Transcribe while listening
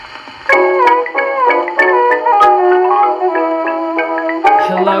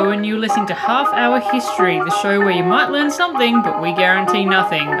you're listening to Half Hour History, the show where you might learn something, but we guarantee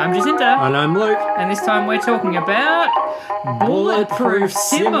nothing. I'm Jacinta. And I'm Luke. And this time we're talking about Bulletproof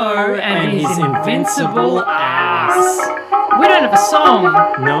Simo and his invincible ass. We don't have a song.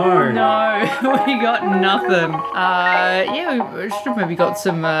 No. No, we got nothing. We should have maybe got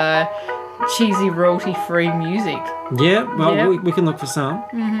some cheesy royalty-free music. Yeah, well, Yep. we can look for some.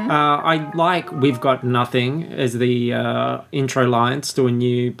 Mm-hmm. I like We've Got Nothing as the intro lines to a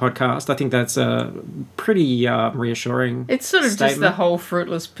new podcast. I think that's a pretty reassuring It's sort of just statement. the whole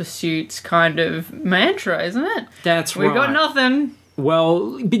fruitless pursuits kind of mantra, isn't it? That's right. We've got nothing.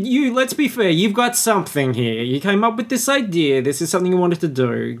 Well, but let's be fair, you've got something here. You came up with this idea. This is something you wanted to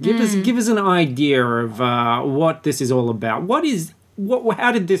do. Give us an idea of what this is all about.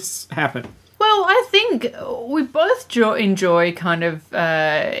 How did this happen? Well, I think we both enjoy kind of,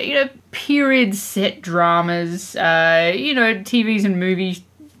 period set dramas, TVs and movies,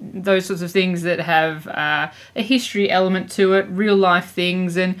 those sorts of things that have a history element to it, real life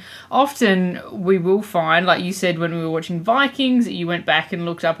things. And often we will find, like you said when we were watching Vikings, that you went back and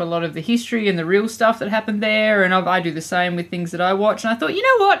looked up a lot of the history and the real stuff that happened there. And I do the same with things that I watch. And I thought, you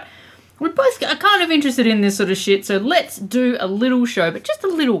know what? We both are kind of interested in this sort of shit, so let's do a little show, but just a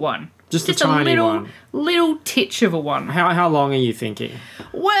little one. Just a tiny one. Little titch of a one. How long are you thinking?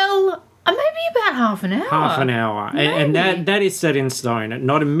 Well, maybe about half an hour. Half an hour. And that is set in stone.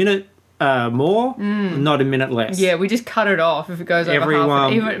 Not a minute more, not a minute less. Yeah, we just cut it off if it goes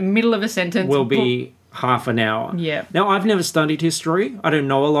over even middle of a sentence. Will be half an hour. Yeah. Now, I've never studied history. I don't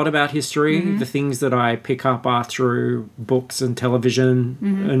know a lot about history. The things that I pick up are through books and television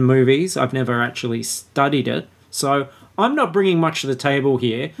and movies. I've never actually studied it. So I'm not bringing much to the table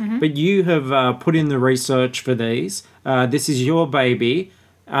here, but you have put in the research for these. This is your baby.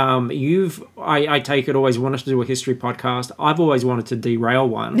 I take it, always wanted to do a history podcast. I've always wanted to derail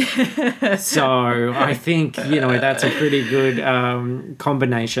one. So I think, that's a pretty good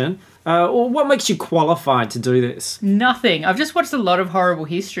combination. What makes you qualified to do this? Nothing. I've just watched a lot of horrible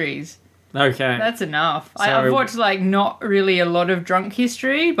histories. Okay. That's enough. So, I've watched, not really a lot of drunk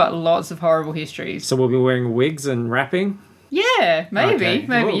history, but lots of horrible histories. So we'll be wearing wigs and rapping? Yeah, maybe. Okay.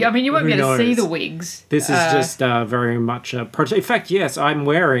 Maybe. Well, I mean, you won't be able to see knows? the wigs. This is just very much a project. In fact, yes, I'm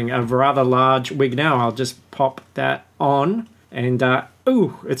wearing a rather large wig now. I'll just pop that on. And,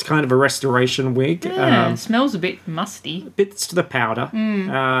 it's kind of a restoration wig. Yeah, it smells a bit musty. Bits to the powder.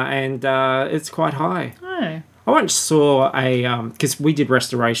 And it's quite high. Oh. I once saw because we did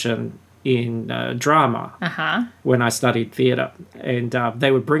restoration in drama when I studied theatre, and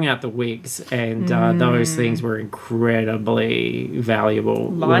they would bring out the wigs, and those things were incredibly valuable.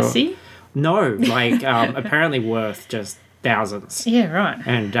 Licey? No, apparently worth just thousands. Yeah, right.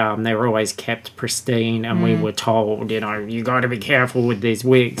 And they were always kept pristine, and we were told, you got to be careful with these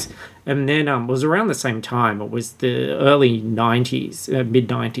wigs. And then it was around the same time. It was the early 90s,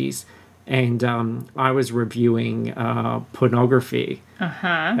 mid-90s. And I was reviewing pornography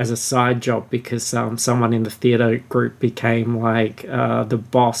as a side job because someone in the theatre group became the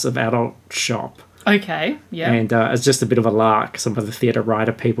boss of Adult Shop. Okay, yeah. And it's just a bit of a lark. Some of the theatre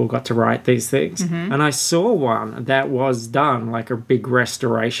writer people got to write these things. And I saw one that was done like a big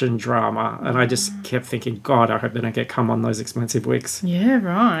restoration drama. And I just kept thinking, God, I hope they don't get come on those expensive wigs. Yeah,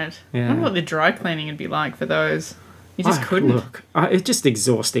 right. Yeah. I wonder what the dry cleaning would be like for those. You just couldn't. Look, it's just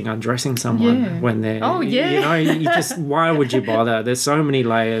exhausting undressing someone when they're... Oh, yeah. You just... Why would you bother? There's so many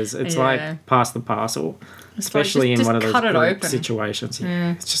layers. It's like pass the parcel. Especially in one of those group situations.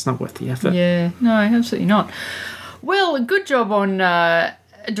 Yeah. It's just not worth the effort. Yeah, no, absolutely not. Well, good job on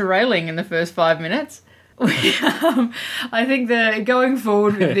derailing in the first 5 minutes. I think going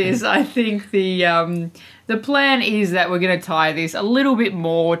forward with this, I think the plan is that we're going to tie this a little bit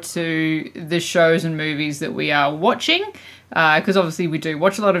more to the shows and movies that we are watching, because obviously we do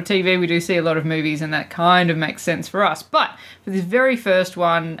watch a lot of TV, we do see a lot of movies, and that kind of makes sense for us. But for this very first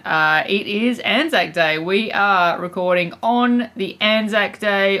one, it is Anzac Day. We are recording on the Anzac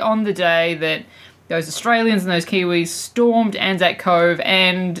Day, on the day that those Australians and those Kiwis stormed Anzac Cove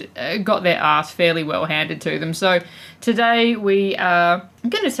and got their arse fairly well handed to them. So today we are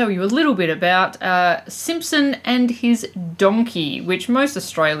going to tell you a little bit about Simpson and his donkey, which most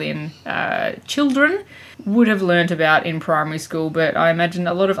Australian children would have learnt about in primary school, but I imagine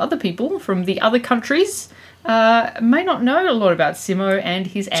a lot of other people from the other countries may not know a lot about Simo and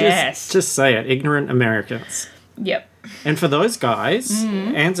his ass. Just say it, ignorant Americans. Yep. And for those guys,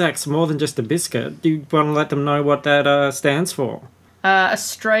 Anzac's more than just a biscuit. Do you want to let them know what that stands for?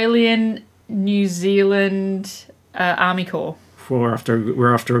 Australian New Zealand Army Corps. We're off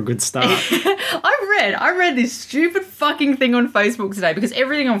to a good start. I've read this stupid fucking thing on Facebook today, because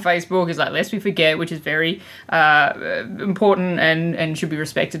everything on Facebook is like, lest we forget, which is very important and should be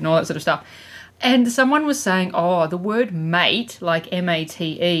respected and all that sort of stuff. And someone was saying, the word mate, like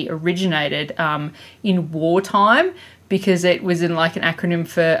MATE, originated in wartime because it was in like an acronym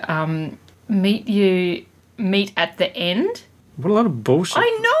for meet at the end. What a lot of bullshit.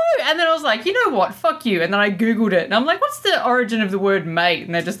 I know. And then I was like, you know what? Fuck you. And then I Googled it. And I'm like, what's the origin of the word mate?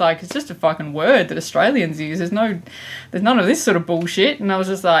 And they're just like, it's just a fucking word that Australians use. There's none of this sort of bullshit. And I was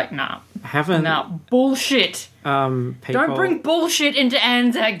just like, nah, bullshit. People, don't bring bullshit into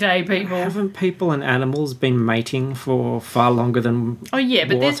Anzac Day, people. Haven't people and animals been mating for far longer than but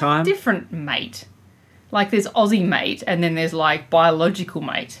wartime? There's different mate. Like, there's Aussie mate, and then there's, like, biological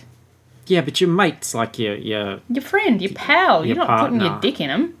mate. Yeah, but your mate's like your friend, your pal. You're not partner. putting your dick in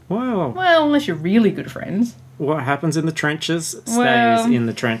him. Well, unless you're really good friends. What happens in the trenches stays in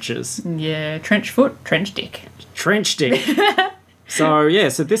the trenches. Yeah, trench foot, trench dick. Trench dick. So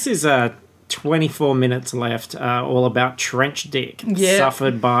this is 24 minutes left, all about trench dick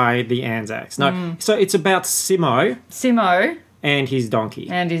suffered by the Anzacs. No, so it's about Simo and his donkey.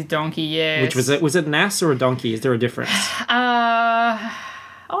 Yes. Which was it an ass or a donkey? Is there a difference?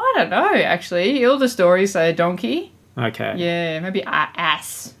 I don't know, actually. All the stories say donkey. Okay. Yeah, maybe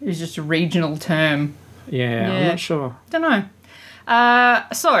ass is just a regional term. Yeah, I'm not sure. Don't know.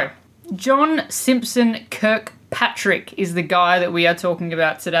 So, John Simpson Kirkpatrick is the guy that we are talking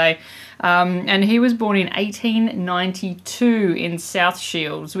about today. And he was born in 1892 in South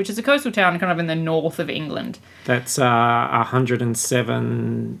Shields, which is a coastal town kind of in the north of England. That's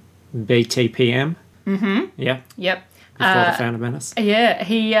 107 BTPM. Mm-hmm. Yeah. Yep. Before the Phantom Menace. Yeah,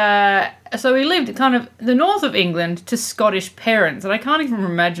 he lived kind of the north of England to Scottish parents, and I can't even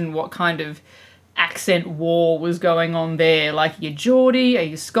imagine what kind of accent war was going on there. Like, are you Geordie? Are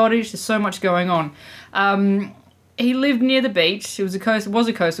you Scottish? There's so much going on. He lived near the beach. It was a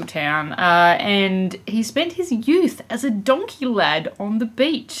coastal town, and he spent his youth as a donkey lad on the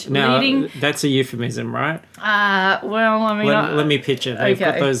beach. Now, that's a euphemism, right? Well, I mean... Let me picture. They've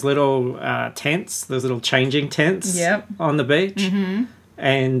got those little tents, those little changing tents on the beach. Mm-hmm.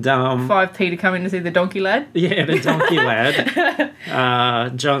 And 5p to come in to see the donkey lad. Yeah, the donkey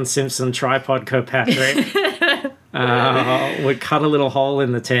lad. John Simpson, tripod Kirkpatrick. Would cut a little hole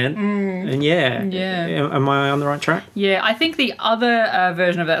in the tent. And am I on the right track? Yeah, I think the other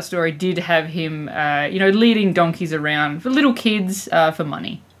version of that story did have him, leading donkeys around for little kids for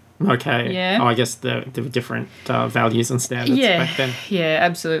money. Okay. Yeah. I guess there were different values and standards back then. Yeah,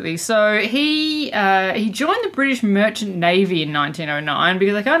 absolutely. So he joined the British Merchant Navy in 1909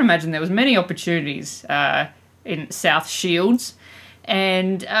 because I can't imagine there was many opportunities in South Shields.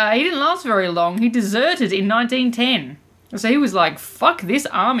 And he didn't last very long. He deserted in 1910. So he was like, fuck this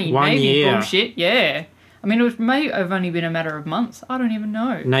army, 1 Navy year. bullshit. Yeah. I mean, it may have only been a matter of months. I don't even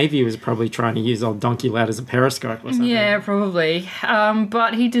know. Navy was probably trying to use old donkey lad as a periscope or something. Yeah, probably.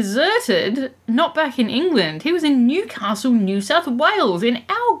 But he deserted, not back in England. He was in Newcastle, New South Wales, in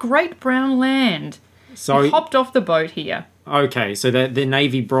our great brown land. So he hopped off the boat here. Okay, so the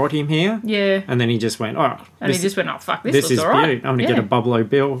Navy brought him here? Yeah. And then he just went, fuck, this is looks all right. I'm going to get a Buffalo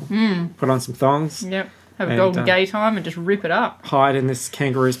Bill, put on some thongs. Yep. Have a golden gay time and just rip it up. Hide in this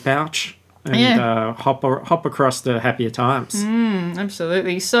kangaroo's pouch. And hop across to happier times.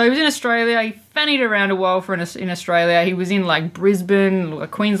 Absolutely. So he was in Australia. He fannied around a while in Australia. He was in like Brisbane,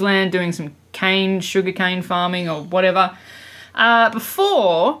 Queensland, doing some sugarcane farming or whatever.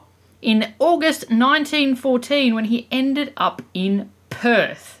 Before, in August 1914, when he ended up in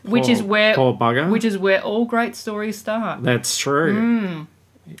Perth, which is where all great stories start. That's true.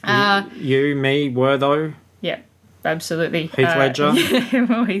 You, me, were though. Yeah. Absolutely. Heath Ledger.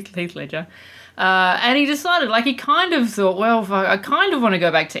 Heath Ledger. And he decided, he kind of thought, well, I kind of want to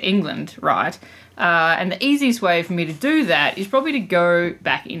go back to England, right? And the easiest way for me to do that is probably to go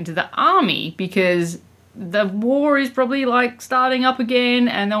back into the army because the war is probably, starting up again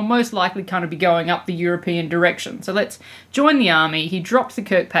and they'll most likely kind of be going up the European direction. So let's join the army. He dropped the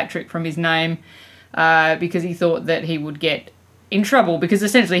Kirkpatrick from his name because he thought that he would get in trouble because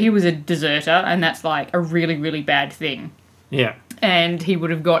essentially he was a deserter and that's a really, really bad thing. Yeah. And he would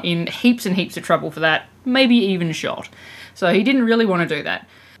have got in heaps and heaps of trouble for that, maybe even shot. So he didn't really want to do that.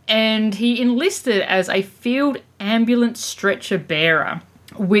 And he enlisted as a field ambulance stretcher bearer,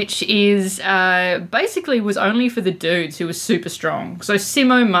 which is basically was only for the dudes who were super strong. So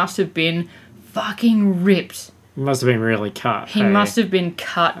Simo must have been fucking ripped He must have been really cut. He must have been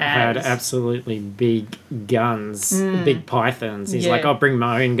cut Had as. absolutely big guns, big pythons. He's Yeah. like, I'll bring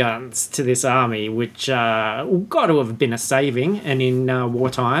my own guns to this army, which got to have been a saving. And in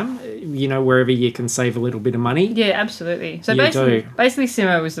wartime, wherever you can save a little bit of money. Yeah, absolutely. So You basically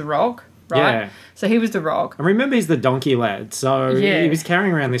Simo was the Rock, right? Yeah. So he was the Rock. I remember he's the donkey lad, so Yeah. he was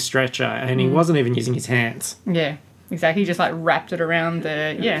carrying around this stretcher and he wasn't even using his hands. Yeah, exactly. He just like wrapped it around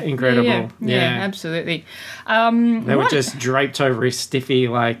the Incredible. Yeah, Yeah. absolutely. They were just draped over his stiffy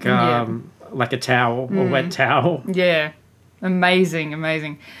like a towel, a wet towel. Yeah, amazing.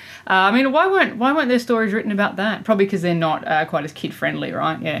 I mean, why weren't there stories written about that? Probably because they're not quite as kid friendly,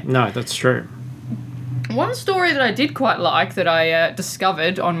 right? Yeah. No, that's true. One story that I did quite like that I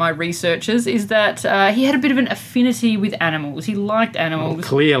discovered on my researches is that he had a bit of an affinity with animals. He liked animals.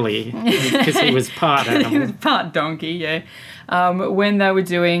 Clearly, because he was part He was animal. part donkey, yeah. When they were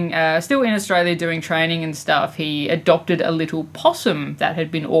doing, still in Australia doing training and stuff, he adopted a little possum that had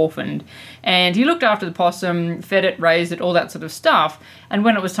been orphaned. And he looked after the possum, fed it, raised it, all that sort of stuff. And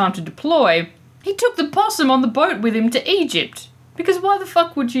when it was time to deploy, he took the possum on the boat with him to Egypt. Because why the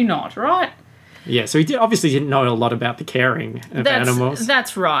fuck would you not, right? Yeah, so he obviously didn't know a lot about the caring of animals.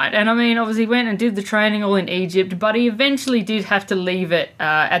 That's right. And I mean, obviously went and did the training all in Egypt, but he eventually did have to leave it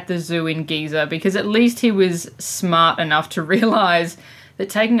at the zoo in Giza because at least he was smart enough to realise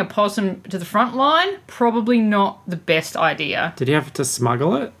that taking a possum to the front line, probably not the best idea. Did he have to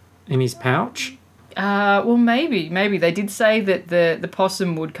smuggle it in his pouch? Well, maybe. They did say that the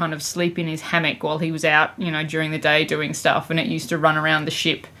possum would kind of sleep in his hammock while he was out, during the day doing stuff, and it used to run around the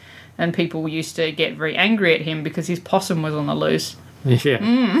ship. And people used to get very angry at him because his possum was on the loose.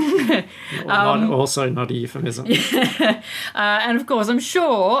 Yeah. Also not a euphemism. And of course, I'm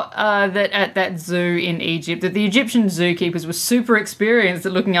sure that at that zoo in Egypt, that the Egyptian zookeepers were super experienced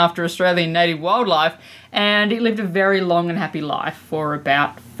at looking after Australian native wildlife, and it lived a very long and happy life for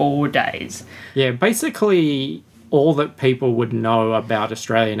about 4 days. Yeah, basically all that people would know about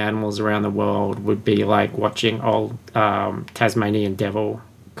Australian animals around the world would be like watching old Tasmanian Devil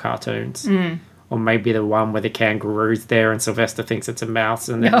cartoons. Or maybe the one where the kangaroo's there and Sylvester thinks it's a mouse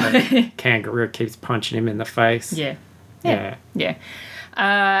and then the kangaroo keeps punching him in the face. Yeah. Yeah.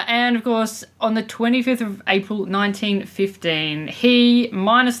 And of course, on the 25th of April 1915, he,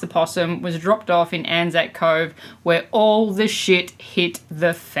 minus the possum, was dropped off in Anzac Cove where all the shit hit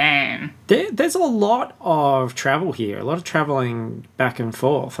the fan. There's a lot of travel here, a lot of travelling back and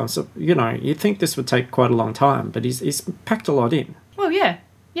forth. You'd think this would take quite a long time, but he's packed a lot in. Well, yeah.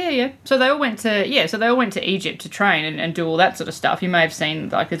 Yeah. So they all went to Egypt to train and do all that sort of stuff. You may have seen,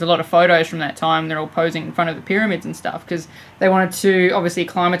 there's a lot of photos from that time. They're all posing in front of the pyramids and stuff because they wanted to obviously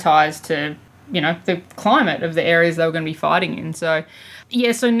acclimatise to, the climate of the areas they were going to be fighting in. So,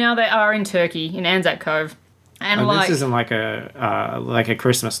 so now they are in Turkey, in Anzac Cove. And this isn't like a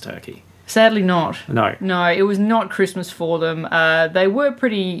Christmas turkey. Sadly not. No, it was not Christmas for them. They were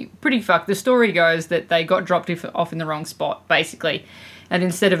pretty fucked. The story goes that they got dropped off in the wrong spot, basically. And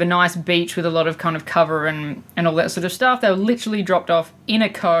instead of a nice beach with a lot of kind of cover and all that sort of stuff, they were literally dropped off in a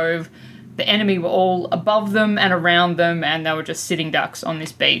cove. The enemy were all above them and around them, and they were just sitting ducks on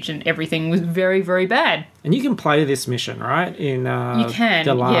this beach, and everything was very, very bad. And you can play this mission, right? In you can.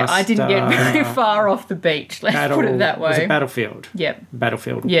 the last, I didn't get very far off the beach. Let's put it that way. Was it Battlefield? Yep.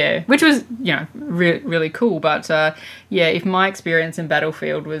 Battlefield. Yeah, which was really cool. But if my experience in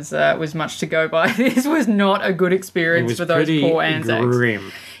Battlefield was much to go by, this was not a good experience for those poor Anzacs.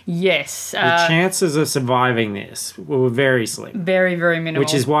 Grim. Yes. The chances of surviving this were very slim. Very, very minimal.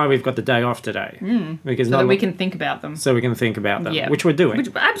 Which is why we've got the day off today. Because so that we can think about them. So we can think about them, Yeah. which we're doing.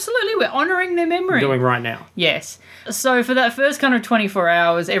 Absolutely, we're honouring their memory. We're doing right now. Yes. So for that first kind of 24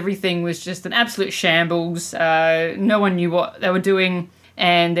 hours, everything was just an absolute shambles. No one knew what they were doing,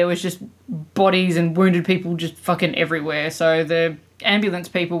 and there was just bodies and wounded people just fucking everywhere. So the ambulance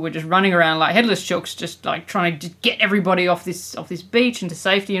people were just running around like headless chooks, just like trying to just get everybody off this beach into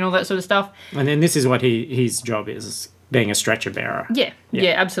safety and all that sort of stuff. And then this is what his job is, being a stretcher bearer. Yeah,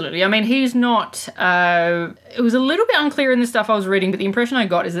 absolutely. I mean, he's not... it was a little bit unclear in the stuff I was reading, but the impression I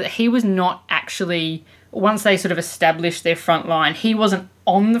got is that he was not actually... Once they sort of established their front line, he wasn't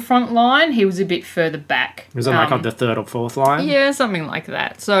on the front line. He was a bit further back. Was it like on the third or fourth line? Yeah, something like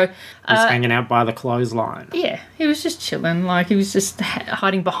that. So he was hanging out by the clothesline. Yeah, he was just chilling. Like, he was just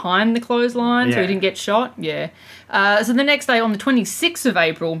hiding behind the clothesline so he didn't get shot. Yeah. So the next day, on the 26th of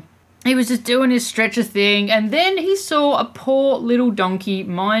April... he was just doing his stretcher thing, and then he saw a poor little donkey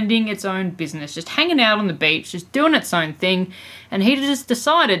minding its own business, just hanging out on the beach, just doing its own thing, and he just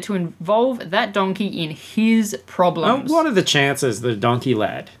decided to involve that donkey in his problems. What are the chances the donkey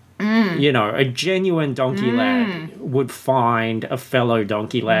lad You know, a genuine donkey lad would find a fellow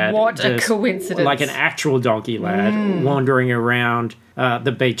donkey lad. What a coincidence. Like an actual donkey lad wandering around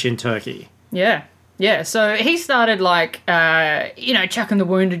the beach in Turkey. Yeah. Yeah, so he started, like, chucking the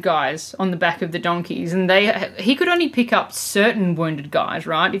wounded guys on the back of the donkeys, and he could only pick up certain wounded guys,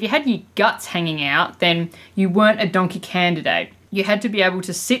 right? If you had your guts hanging out, then you weren't a donkey candidate. You had to be able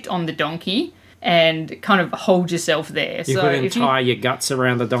to sit on the donkey and kind of hold yourself there. You couldn't tie your guts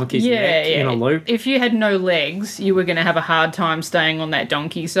around the donkey's neck in a loop. If you had no legs, you were going to have a hard time staying on that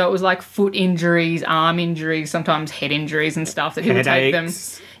donkey. So it was like foot injuries, arm injuries, sometimes head injuries and stuff that he would take them.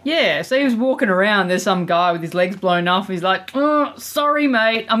 Yeah, so he was walking around, there's some guy with his legs blown off, he's like, oh, sorry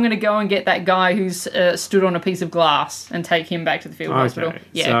mate, I'm going to go and get that guy who's stood on a piece of glass and take him back to the field hospital.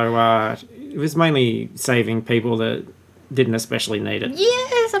 Yeah. So it was mainly saving people that didn't especially need it.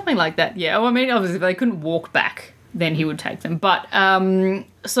 Yeah, something like that, yeah. Well, I mean, obviously, if they couldn't walk back, then he would take them. But,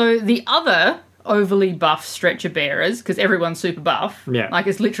 so the other overly buff stretcher bearers, because everyone's super buff. Yeah. Like,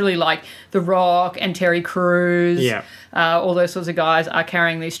 it's literally like The Rock and Terry Crews. Yeah. All those sorts of guys are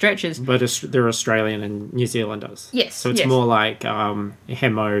carrying these stretchers. But they're Australian and New Zealanders. Yes. So it's more like Hemo,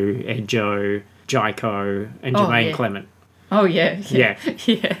 Edjo, Jaiko, and Jermaine Clement. Oh, yeah. Yeah.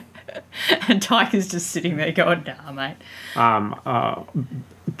 Yeah. And Tyke is just sitting there going, nah, mate.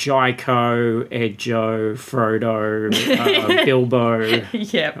 Jaiko, Edjo, Frodo, Bilbo.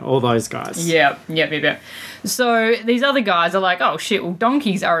 Yep. All those guys. Yep. So these other guys are like, oh shit, well,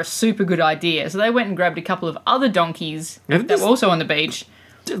 donkeys are a super good idea. So they went and grabbed a couple of other donkeys that were also on the beach.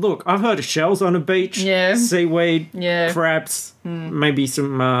 Look, I've heard of shells on a beach. Yeah. Seaweed. Yeah. Crabs. Maybe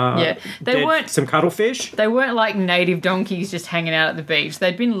some some cuttlefish. They weren't like native donkeys just hanging out at the beach.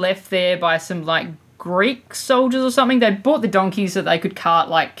 They'd been left there by some like Greek soldiers or something. They'd bought the donkeys so they could cart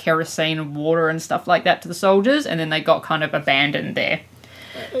like kerosene and water and stuff like that to the soldiers, and then they got kind of abandoned there.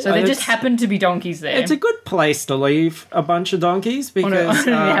 So there just happened to be donkeys there. It's a good place to leave a bunch of donkeys because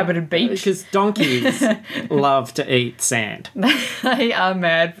on an inhabited beach. Because donkeys love to eat sand. They are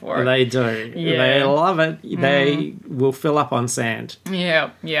mad for it. They do. Yeah. They love it. They will fill up on sand.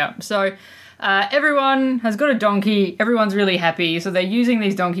 Yeah. So everyone has got a donkey. Everyone's really happy. So they're using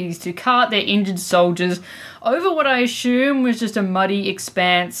these donkeys to cart their injured soldiers over what I assume was just a muddy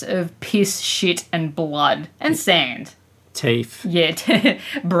expanse of piss, shit, and blood and sand. Teeth. Yeah,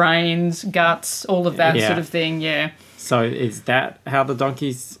 brains, guts, all of that sort of thing, yeah. So is that how the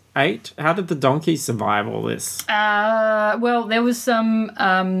donkeys ate? How did the donkeys survive all this? Well, there was some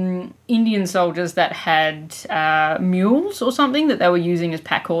Indian soldiers that had mules or something that they were using as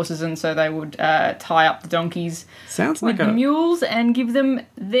pack horses, and so they would tie up the donkeys with the mules and give them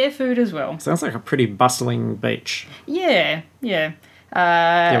their food as well. Sounds like a pretty bustling beach. Yeah.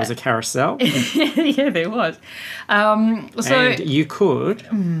 There was a carousel. Yeah, there was. And you could,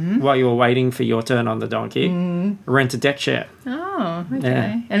 while you were waiting for your turn on the donkey, rent a deck chair. Oh, okay.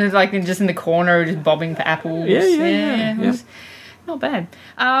 Yeah. And it's like just in the corner, just bobbing for apples. Yeah. It was not bad.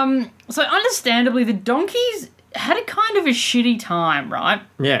 So understandably, the donkeys had a kind of a shitty time, right?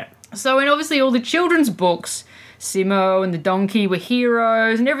 Yeah. So in obviously all the children's books, Simo and the donkey were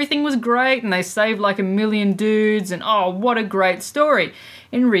heroes and everything was great and they saved like 1 million dudes and oh, what a great story.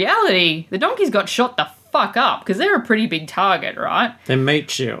 In reality, the donkeys got shot the fuck up because they're a pretty big target, right? They're meat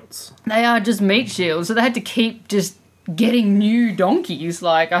shields. They are just meat shields, so they had to keep just getting new donkeys.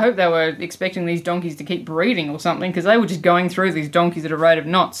 Like, I hope they were expecting these donkeys to keep breeding or something because they were just going through these donkeys at a rate of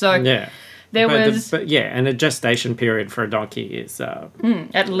knots. So yeah. And a gestation period for a donkey is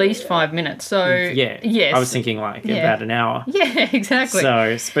at least 5 minutes. So yes, I was thinking like about an hour. Yeah, exactly. So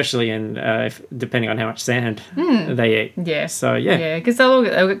especially in depending on how much sand they eat. Yeah. So because they'll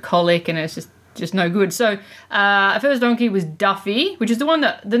get colic and it's just no good. So first donkey was Duffy, which is the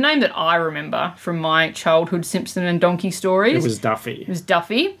name that I remember from my childhood Simpson and donkey stories. It was Duffy. It was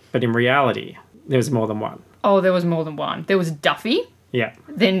Duffy. But in reality, there was more than one. Oh, there was more than one. There was Duffy. Yeah.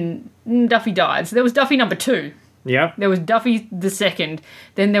 Then Duffy died. So there was Duffy number 2. Yeah. There was Duffy the second.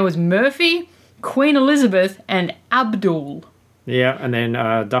 Then there was Murphy, Queen Elizabeth, and Abdul. Yeah, and then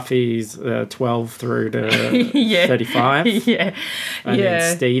Duffy's 12 through to 35. Yeah. And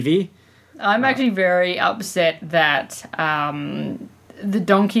then Stevie. I'm actually very upset that the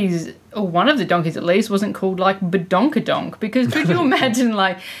donkeys, or one of the donkeys at least, wasn't called like Badonkadonk, because could you imagine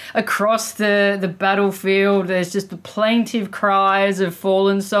like across the battlefield there's just the plaintive cries of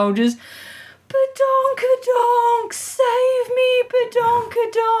fallen soldiers, Badonkadonk, save me,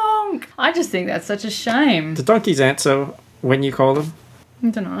 Badonkadonk. I just think that's such a shame. The donkeys answer when you call them. I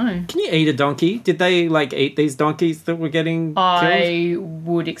don't know. Can you eat a donkey? Did they, like, eat these donkeys that were getting killed? I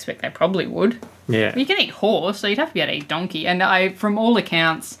would expect they probably would. Yeah. You can eat horse, so you'd have to be able to eat donkey. And from all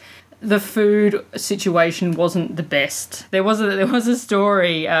accounts, the food situation wasn't the best. There was a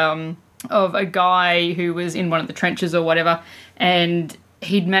story of a guy who was in one of the trenches or whatever, and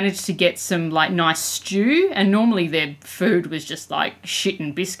he'd managed to get some, like, nice stew, and normally their food was just, like, shit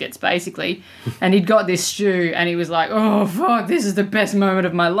and biscuits, basically. And he'd got this stew, and he was like, oh, fuck, this is the best moment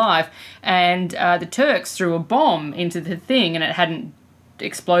of my life. And the Turks threw a bomb into the thing, and it hadn't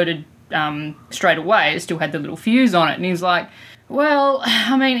exploded straight away. It still had the little fuse on it. And he was like, well,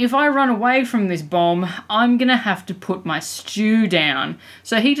 I mean, if I run away from this bomb, I'm going to have to put my stew down.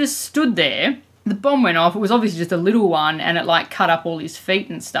 So he just stood there. The bomb went off. It was obviously just a little one, and it, like, cut up all his feet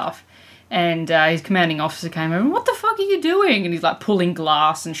and stuff. And his commanding officer came over, what the fuck are you doing? And he's, like, pulling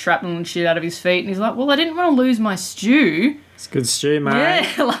glass and shrapnel and shit out of his feet. And he's like, well, I didn't want to lose my stew. It's good stew, mate.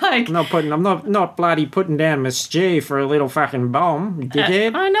 Yeah, like... I'm not bloody putting down my stew for a little fucking bomb,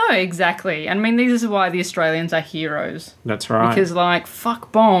 dickhead. I know, exactly. And I mean, this is why the Australians are heroes. That's right. Because, like,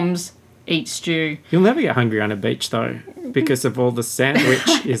 fuck bombs, eat stew. You'll never get hungry on a beach, though, because of all the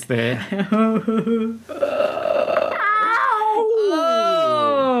sandwich is there.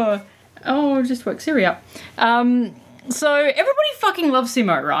 Oh, just woke Siri up. So everybody fucking loves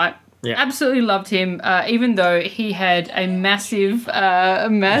Simo, right? Yeah. Absolutely loved him, even though he had a massive death.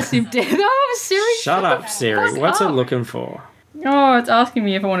 Oh, Siri! Shut up, Siri. fuck What's up. it looking for? Oh, it's asking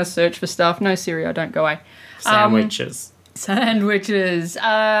me if I want to search for stuff. No, Siri, I don't go away. Sandwiches. Sandwiches. So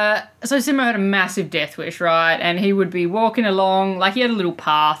Simo had a massive death wish, right? And he would be walking along, like, he had a little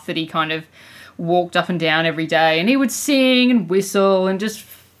path that he kind of walked up and down every day, and he would sing and whistle and just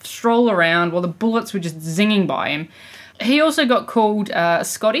stroll around while the bullets were just zinging by him. He also got called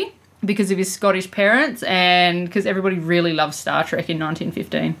Scotty because of his Scottish parents, and because everybody really loved Star Trek in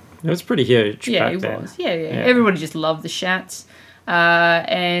 1915. It was pretty huge. Yeah, back it then. was. Yeah. Everybody just loved the Shats,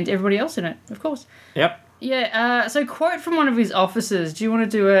 and everybody else in it, of course. Yep. Yeah. So, quote from one of his officers. Do you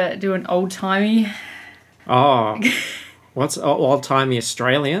want to do an old timey? Oh, what's old-timey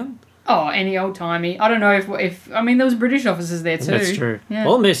Australian? Oh, any old timey. I don't know if I mean there was British officers there too. That's true. Yeah.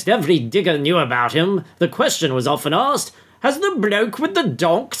 Almost every digger knew about him. The question was often asked, has the bloke with the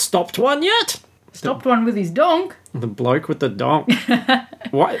donk stopped one yet? Stopped one with his donk. The bloke with the donk.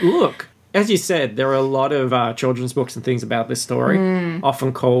 Why? Look, as you said, there are a lot of children's books and things about this story,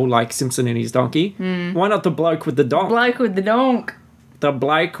 often called, like, Simpson and his donkey. Why not the bloke with the donk? Bloke with the donk. The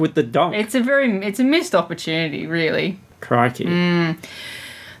bloke with the donk. It's a missed opportunity, really. Crikey.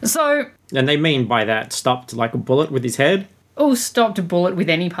 So, And they mean by that stopped like a bullet with his head? stopped a bullet with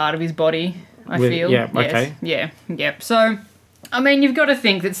any part of his body, I feel. Yeah, Yes. okay. Yeah. So, I mean, you've got to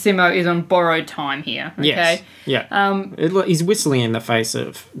think that Simo is on borrowed time here, okay? Yes. Yeah. He's whistling in the face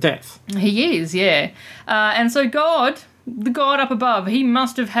of death. He is, yeah. And so the God up above, he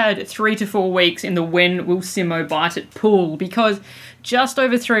must have had 3 to 4 weeks in the When Will Simo Bite It pool, because just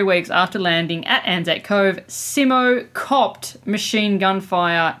over 3 weeks after landing at Anzac Cove, Simo copped machine gun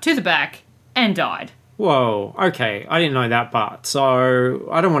fire to the back and died. Whoa, okay, I didn't know that part. So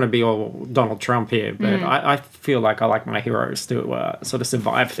I don't want to be all Donald Trump here, but I feel like I like my heroes to sort of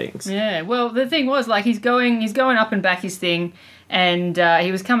survive things. Yeah, well, the thing was, like, he's going up and back his thing, and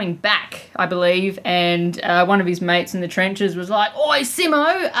he was coming back, I believe, and one of his mates in the trenches was like, "Oi,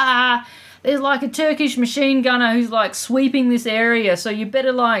 Simo, there's, like, a Turkish machine gunner who's, like, sweeping this area, so you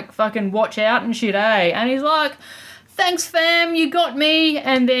better, like, fucking watch out and shit, eh?" And he's like, "Thanks, fam, you got me."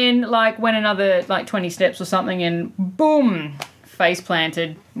 And then, like, went another, like, 20 steps or something, and boom, face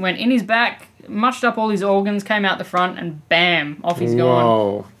planted. Went in his back, mushed up all his organs, came out the front, and bam, off he's gone.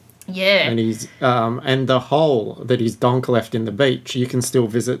 Whoa. Yeah. And he's and the hole that his donk left in the beach, you can still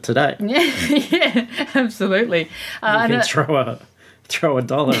visit today. Yeah, absolutely. You can throw a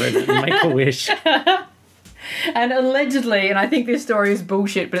dollar in it and make a wish. And allegedly, and I think this story is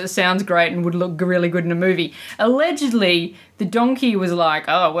bullshit, but it sounds great and would look really good in a movie. Allegedly, the donkey was like,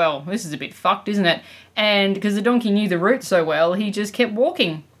 "Oh, well, this is a bit fucked, isn't it?" And because the donkey knew the route so well, he just kept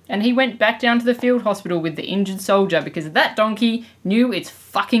walking. And he went back down to the field hospital with the injured soldier because that donkey knew its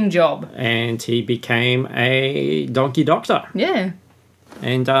fucking job. And he became a donkey doctor. Yeah.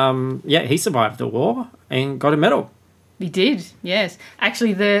 And, he survived the war and got a medal. He did, yes.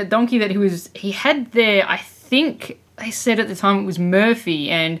 Actually, the donkey that he had there, I think they said at the time it was Murphy,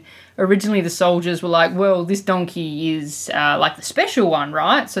 and originally the soldiers were like, well, this donkey is like the special one,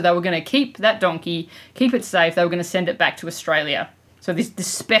 right? So they were going to keep that donkey, keep it safe, they were going to send it back to Australia. So this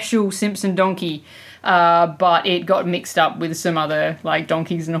special Simpson donkey, but it got mixed up with some other like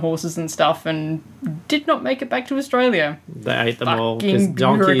donkeys and horses and stuff, and did not make it back to Australia. They ate them all because Fucking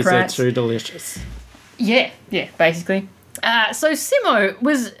donkeys bureaucrats. are too delicious. Yeah, basically. So Simo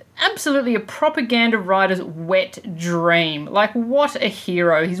was absolutely a propaganda writer's wet dream. Like, what a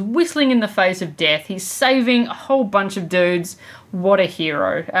hero. He's whistling in the face of death. He's saving a whole bunch of dudes. What a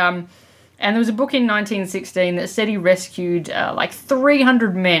hero. And there was a book in 1916 that said he rescued like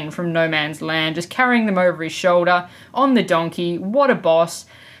 300 men from no man's land, just carrying them over his shoulder on the donkey. What a boss.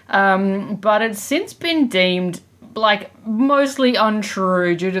 But it's since been deemed like mostly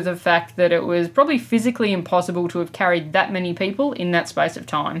untrue due to the fact that it was probably physically impossible to have carried that many people in that space of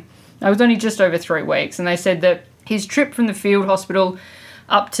time. It was only just over 3 weeks, and they said that his trip from the field hospital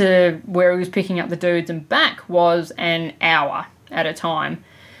up to where he was picking up the dudes and back was an hour at a time.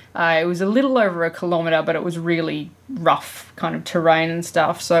 It was a little over 1 kilometre, but it was really rough kind of terrain and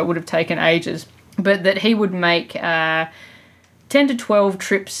stuff, so it would have taken ages. But that he would make 10 to 12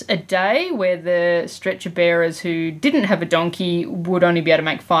 trips a day, where the stretcher bearers who didn't have a donkey would only be able to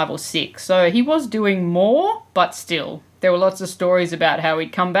make 5 or 6. So he was doing more, but still. There were lots of stories about how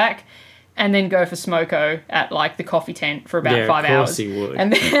he'd come back and then go for smoko at like the coffee tent for about 5 hours. Of course he would.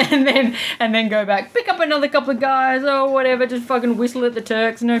 And then go back, pick up another couple of guys or whatever, just fucking whistle at the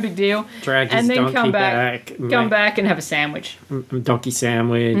Turks, no big deal. Drag his and then donkey come back and have a sandwich. Donkey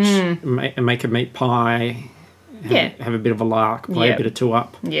sandwich, make a meat pie. Have a bit of a lark, play a bit of two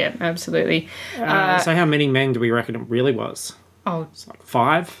up. Yeah, absolutely. So how many men do we reckon it really was? Oh, It's like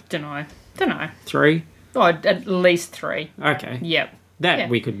 5? don't know. 3? Oh, at least 3. Okay. Yep. That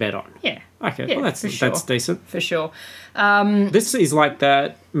we could bet on. Yeah. Okay, Yeah, well that's for sure. that's decent. For sure. This is like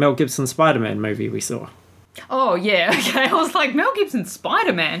that Mel Gibson Spider-Man movie we saw. Oh, yeah. Okay. I was like, Mel Gibson's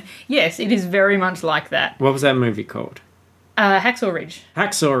Spider-Man. Yes, it is very much like that. What was that movie called? Hacksaw Ridge.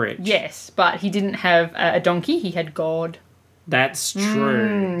 Hacksaw Ridge. Yes, but he didn't have a donkey. He had God. That's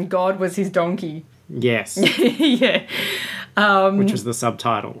true. God was his donkey. Yes. Yeah. Which was the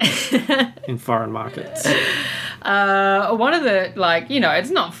subtitle in foreign markets. One of the, like, you know, it's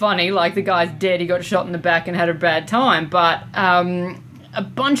not funny, like the guy's dead, he got shot in the back and had a bad time, but a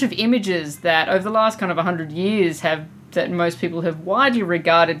bunch of images that over the last kind of 100 years that most people have widely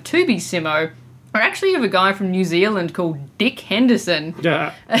regarded to be Simo are actually of a guy from New Zealand called Dick Henderson,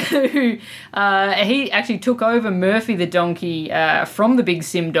 Yeah. who he actually took over Murphy the donkey from the big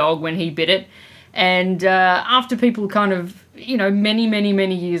Sim dog when he bit it. And after people kind of, you know, many, many,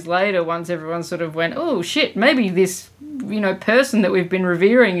 many years later, once everyone sort of went, oh, shit, maybe this, you know, person that we've been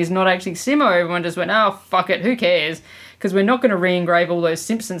revering is not actually Simo, everyone just went, oh, fuck it, who cares? Because we're not going to re-engrave all those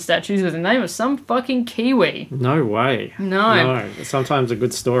Simpson statues with the name of some fucking Kiwi. No way. No. Sometimes a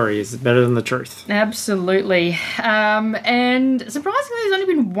good story is better than the truth. Absolutely. And surprisingly, there's only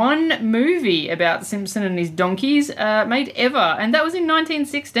been one movie about Simpson and his donkeys made ever, and that was in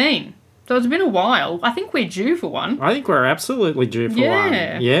 1916. So it's been a while. I think we're due for one. I think we're absolutely due for one.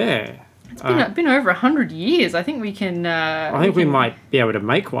 Yeah. It's been over 100 years. I think we can... I think we might be able to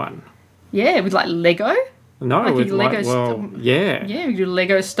make one. Yeah, with like Lego. No, Like with a Lego yeah. Yeah, we do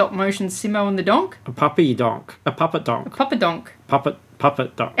Lego stop motion Simo and the donk. A puppy donk. A puppet donk. Papa donk.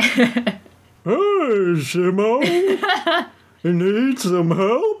 Puppet donk. Hey, Simo. You need some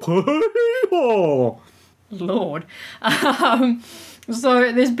help? Oh. Lord.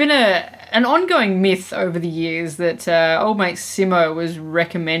 So there's been an ongoing myth over the years that old mate Simo was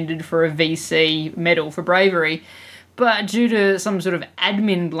recommended for a VC medal for bravery, but due to some sort of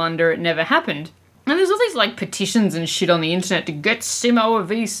admin blunder, it never happened. And there's all these like petitions and shit on the internet to get Simo a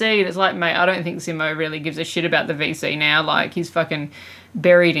VC, and it's like, mate, I don't think Simo really gives a shit about the VC now. Like, he's fucking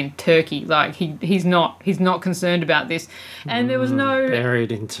buried in Turkey. Like, he's not concerned about this. And there was no...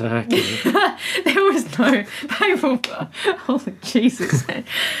 Buried in Turkey. There was no paperwork. Holy Jesus.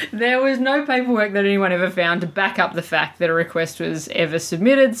 There was no paperwork that anyone ever found to back up the fact that a request was ever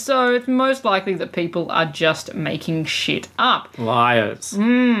submitted, so it's most likely that people are just making shit up. Liars.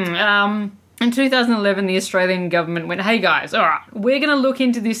 In 2011, the Australian government went, hey guys, all right, we're going to look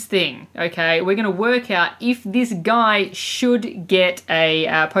into this thing, okay? We're going to work out if this guy should get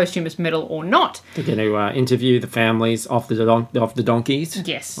a posthumous medal or not. They're going to interview the families of the donkeys.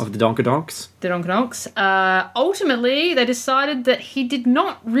 Yes. Of the donkadonks. The Donkononks. Ultimately, they decided that he did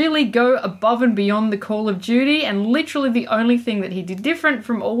not really go above and beyond the call of duty, and literally the only thing that he did different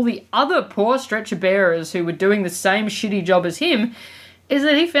from all the other poor stretcher bearers who were doing the same shitty job as him is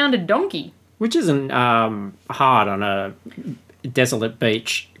that he found a donkey. Which isn't hard on a desolate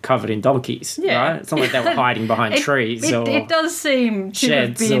beach covered in donkeys, Yeah. right? It's not like they were hiding behind trees It does seem to have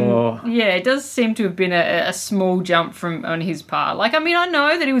sheds been, or- yeah, it does seem to have been a small jump from on his part. Like, I mean, I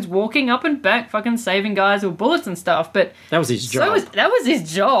know that he was walking up and back, fucking saving guys with bullets and stuff, but that was his job. that was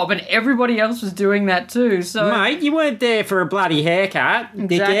his job, and everybody else was doing that too. So, Mate, you weren't there for a bloody haircut,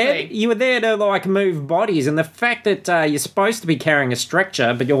 Exactly. dickhead. You were there to, like, move bodies. And the fact that you're supposed to be carrying a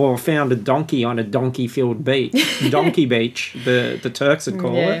stretcher, but you found a donkey on a donkey-filled beach. Donkey beach, the Turks would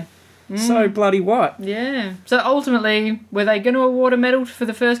call Yeah. it. So bloody what? yeah. So ultimately, were they going to award a medal for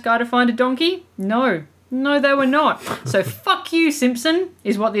the first guy to find a donkey? No. No, they were not. So fuck you, Simpson,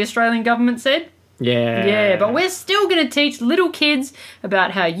 is what the Australian government said. Yeah. Yeah, but we're still going to teach little kids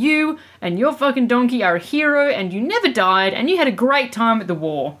about how you and your fucking donkey are a hero and you never died and you had a great time at the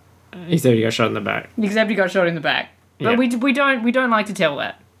war. He said he got shot in the back. Except you got shot in the back. But Yeah. we don't like to tell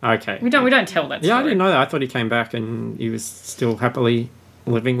that. Okay. We don't tell that story. Yeah, I didn't know that. I thought he came back and he was still happily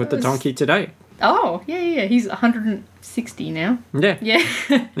living with the donkey today. Oh, yeah. He's 160 now. Yeah. Yeah.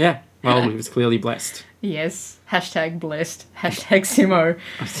 Yeah. Well, he was clearly blessed. Yes. Hashtag blessed. Hashtag Simo.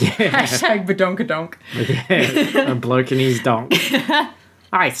 Yeah. Hashtag badonkadonk. Yeah. A bloke and his donk.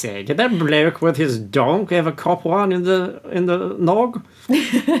 I say, did that bloke with his donk ever cop one in the nog?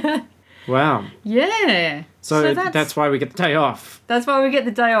 Wow. Yeah. So that's why we get the day off. That's why we get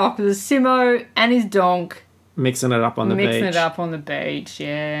the day off. Because Simo and his donk Mixing it up on the beach. mixing it up on the beach.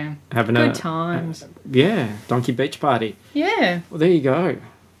 Yeah. Having Good times. Yeah, donkey beach party. Yeah. Well, there you go.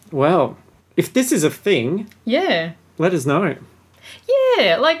 Well, if this is a thing, Yeah. let us know.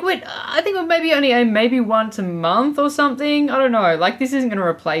 Yeah, like I think we'll maybe only aim maybe once a month or something. I don't know. Like, this isn't going to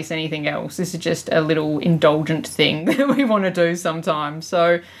replace anything else. This is just a little indulgent thing that we want to do sometimes.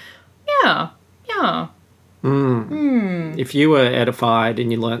 So, yeah. If you were edified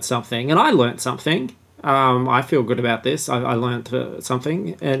and you learnt something, and I learnt something, I feel good about this. I learnt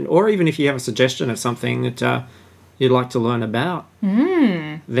something, or even if you have a suggestion of something that you'd like to learn about,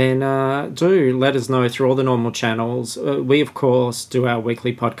 then do let us know through all the normal channels. We, of course, do our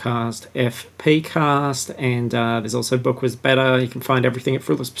weekly podcast, FPcast, and there's also Book Was Better. You can find everything at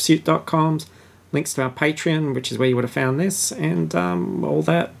fruitlesspursuit.com. Links to our Patreon, which is where you would have found this, and all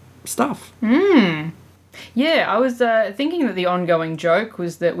that stuff. Yeah, I was thinking that the ongoing joke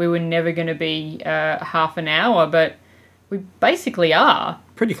was that we were never going to be half an hour, but we basically are.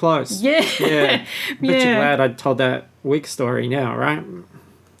 Pretty close. Yeah. Yeah. Bet you're glad I told that week story now, right?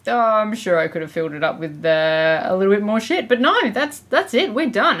 Oh, I'm sure I could have filled it up with a little bit more shit. But no, that's it. We're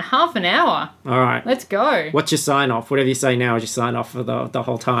done. Half an hour. All right. Let's go. What's your sign off? Whatever you say now is your sign off for the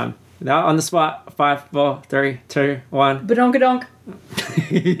whole time. Now, on the spot. 5, 4, 3, 2, 1. Badonkadonk.